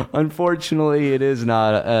 Unfortunately, it is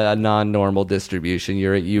not a non-normal distribution.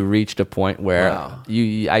 You reached a point where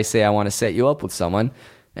I say I want to set you up with someone,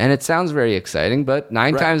 and it sounds very exciting, but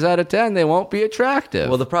 9 times out of 10, they won't be attractive.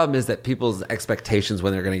 Well, the problem is that people's expectations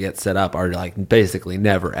when they're going to get set up are like basically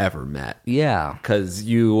never, ever met. Yeah. Because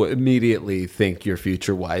you immediately think your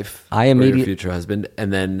future wife or your future husband,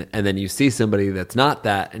 and then you see somebody that's not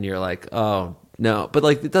that, and you're like, oh, no. But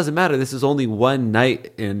like, it doesn't matter. This is only one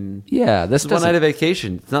night this is one night of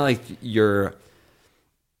vacation. It's not like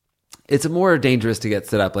it's more dangerous to get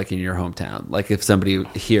set up like in your hometown. Like if somebody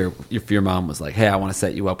here, if your mom was like, hey, I want to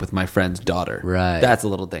set you up with my friend's daughter. Right. That's a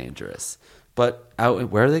little dangerous. But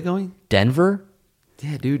where are they going? Denver?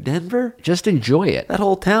 Yeah, dude, Denver? Just enjoy it. That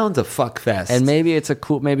whole town's a fuck fest. And maybe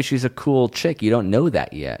maybe she's a cool chick. You don't know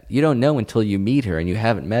that yet. You don't know until you meet her, and you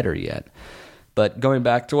haven't met her yet. But going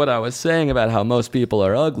back to what I was saying about how most people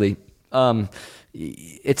are ugly,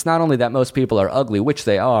 it's not only that most people are ugly, which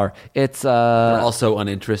they are, it's they're also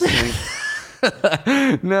uninteresting.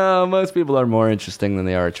 No, most people are more interesting than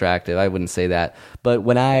they are attractive. I wouldn't say that. But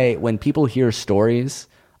when people hear stories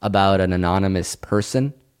about an anonymous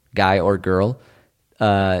person, guy or girl,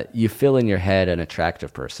 you fill in your head an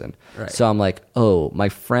attractive person. Right. So I'm like, oh, my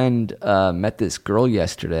friend met this girl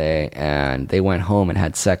yesterday, and they went home and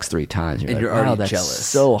had sex 3 times. And like, you're already that's jealous.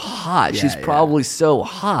 So hot. She's probably so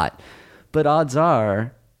hot. But odds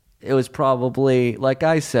are, it was probably, like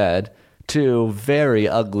I said, 2 very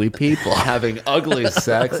ugly people having ugly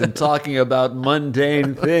sex and talking about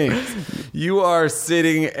mundane things. You are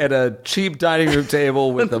sitting at a cheap dining room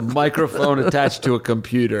table with a microphone attached to a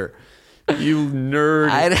computer. You nerd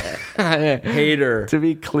hater. To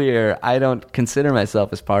be clear, I don't consider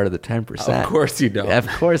myself as part of the 10%. Of course you don't. Of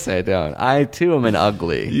course I don't. I too am an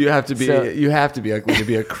ugly. You have to be ugly to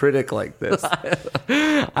be a critic like this.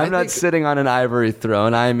 I'm not sitting on an ivory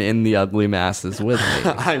throne. I'm in the ugly masses with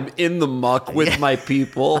me. I'm in the muck with my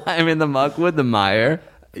people. I'm in the muck with the mire.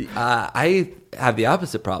 I have the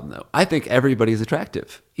opposite problem, though. I think everybody's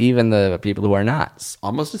attractive. Even the people who are not.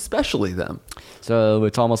 Almost especially them. So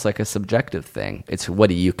it's almost like a subjective thing. It's what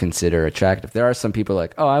do you consider attractive? There are some people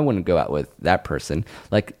like, oh, I wouldn't go out with that person.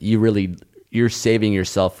 Like you're saving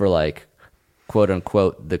yourself for like, quote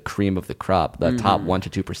unquote, the cream of the crop, the top 1%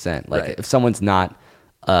 to 2%. Like if someone's not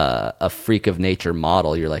a freak of nature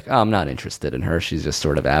model, you're like, oh, I'm not interested in her. She's just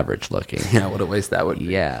sort of average looking. Yeah, what a waste that would be.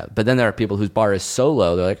 Yeah, but then there are people whose bar is so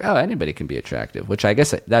low, they're like, oh, anybody can be attractive, which I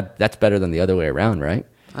guess that's better than the other way around, right?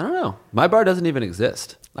 I don't know. My bar doesn't even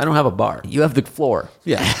exist. I don't have a bar. You have the floor.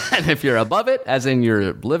 Yeah. And if you're above it, as in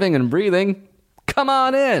you're living and breathing, come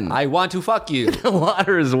on in. I want to fuck you. The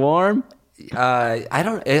water is warm.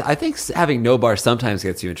 I think having no bar sometimes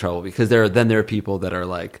gets you in trouble because there are people that are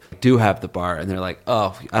like, do have the bar, and they're like,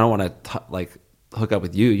 oh, I don't want to like hook up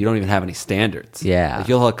with you. You don't even have any standards. Yeah. Like,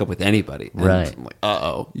 you'll hook up with anybody. And right. I'm like,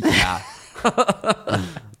 uh-oh. Yeah.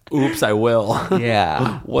 Oops, I will.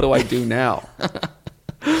 Yeah. What do I do now?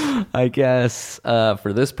 I guess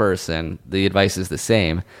for this person, the advice is the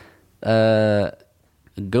same.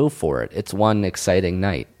 Go for it. It's one exciting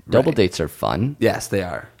night. Double dates are fun. Yes, they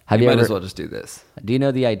are. You might as well just do this. Do you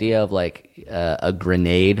know the idea of like a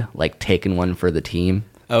grenade, like taking one for the team?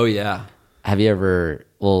 Oh, yeah. Have you ever?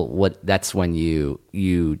 Well, that's when you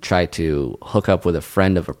try to hook up with a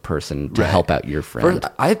friend of a person to help out your friend.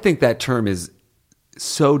 I think that term is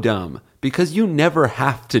so dumb because you never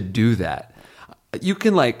have to do that. You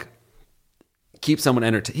can like keep someone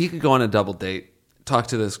entertained. He could go on a double date, talk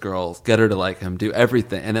to this girl, get her to like him, do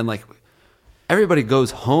everything, and then like everybody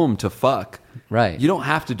goes home to fuck. Right. You don't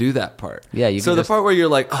have to do that part. Yeah. So the part where you're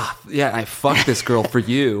like, oh, yeah, I fucked this girl for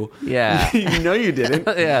you. Yeah. You know you didn't.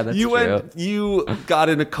 Yeah, that's true. You got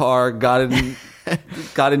in a car, got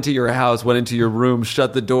into your house, went into your room,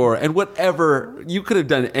 shut the door, and whatever, you could have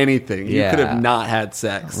done anything. You could have not had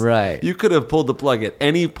sex. Right. You could have pulled the plug at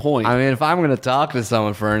any point. I mean, if I'm going to talk to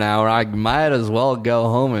someone for an hour, I might as well go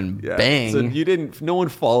home and bang. So no one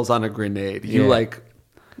falls on a grenade.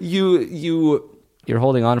 You're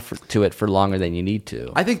holding on to it for longer than you need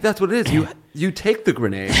to. I think that's what it is. You take the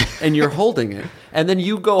grenade and you're holding it, and then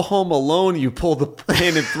you go home alone. You pull the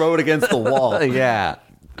pin and throw it against the wall. Yeah,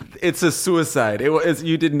 it's a suicide.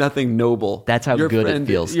 You did nothing noble. That's how good it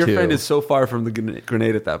feels. Your friend is so far from the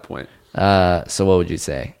grenade at that point. So what would you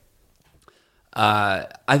say?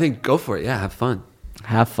 I think go for it. Yeah, have fun.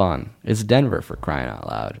 Have fun. It's Denver, for crying out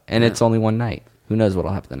loud, and it's only one night. Who knows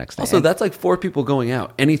what'll happen the next day? Also, that's like 4 people going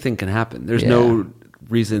out. Anything can happen. There's no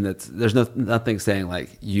reason there's nothing saying like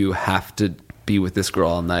you have to be with this girl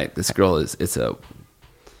all night. This girl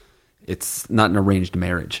it's not an arranged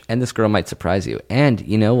marriage. And this girl might surprise you. And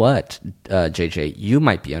you know what, JJ, you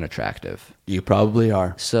might be unattractive. You probably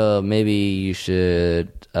are. So maybe you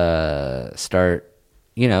should start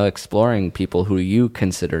exploring people who you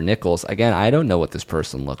consider nickels. Again, I don't know what this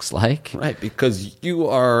person looks like. Right, because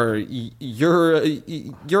you're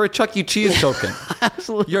a Chuck E. Cheese token.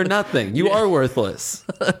 Absolutely. You're nothing. You are worthless.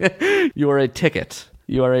 You are a ticket.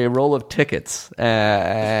 You are a roll of tickets.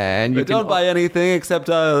 And you don't buy anything except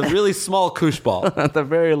a really small koosh ball. At the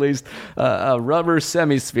very least, a rubber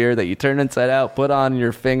semisphere that you turn inside out, put on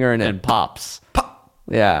your finger, and it pops. Pop!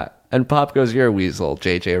 Yeah. And pop goes your weasel,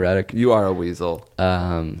 JJ Redick. You are a weasel.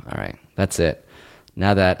 All right, that's it.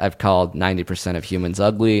 Now that I've called 90% of humans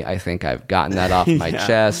ugly, I think I've gotten that off my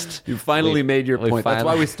chest. You finally made your point. That's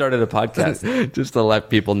why we started a podcast. Just to let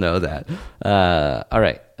people know that. All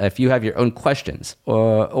right. If you have your own questions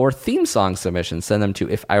or theme song submissions, send them to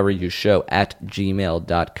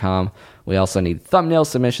ifIWereYouShow@gmail.com. We also need thumbnail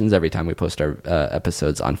submissions every time we post our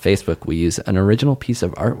episodes on Facebook. We use an original piece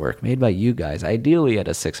of artwork made by you guys, ideally at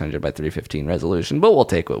a 600 by 315 resolution, but we'll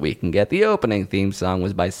take what we can get. The opening theme song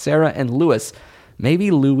was by Sarah and Lewis,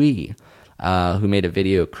 maybe Louis, who made a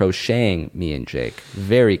video crocheting me and Jake.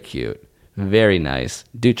 Very cute. Very nice.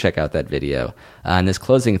 Do check out that video. And this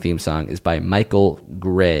closing theme song is by Michael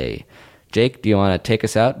Gray. Jake, do you want to take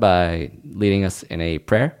us out by leading us in a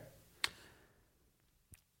prayer?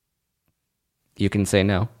 You can say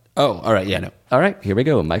no. Oh, all right. Yeah, no. All right, here we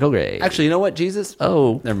go. Michael Gray. Actually, you know what, Jesus?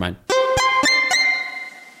 Oh. Never mind.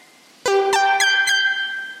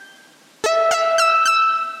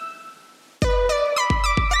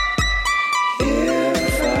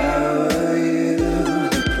 If I were you,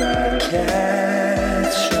 the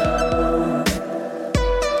podcast show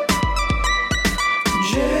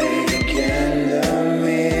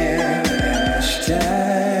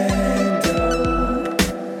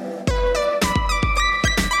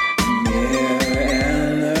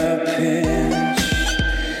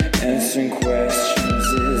question.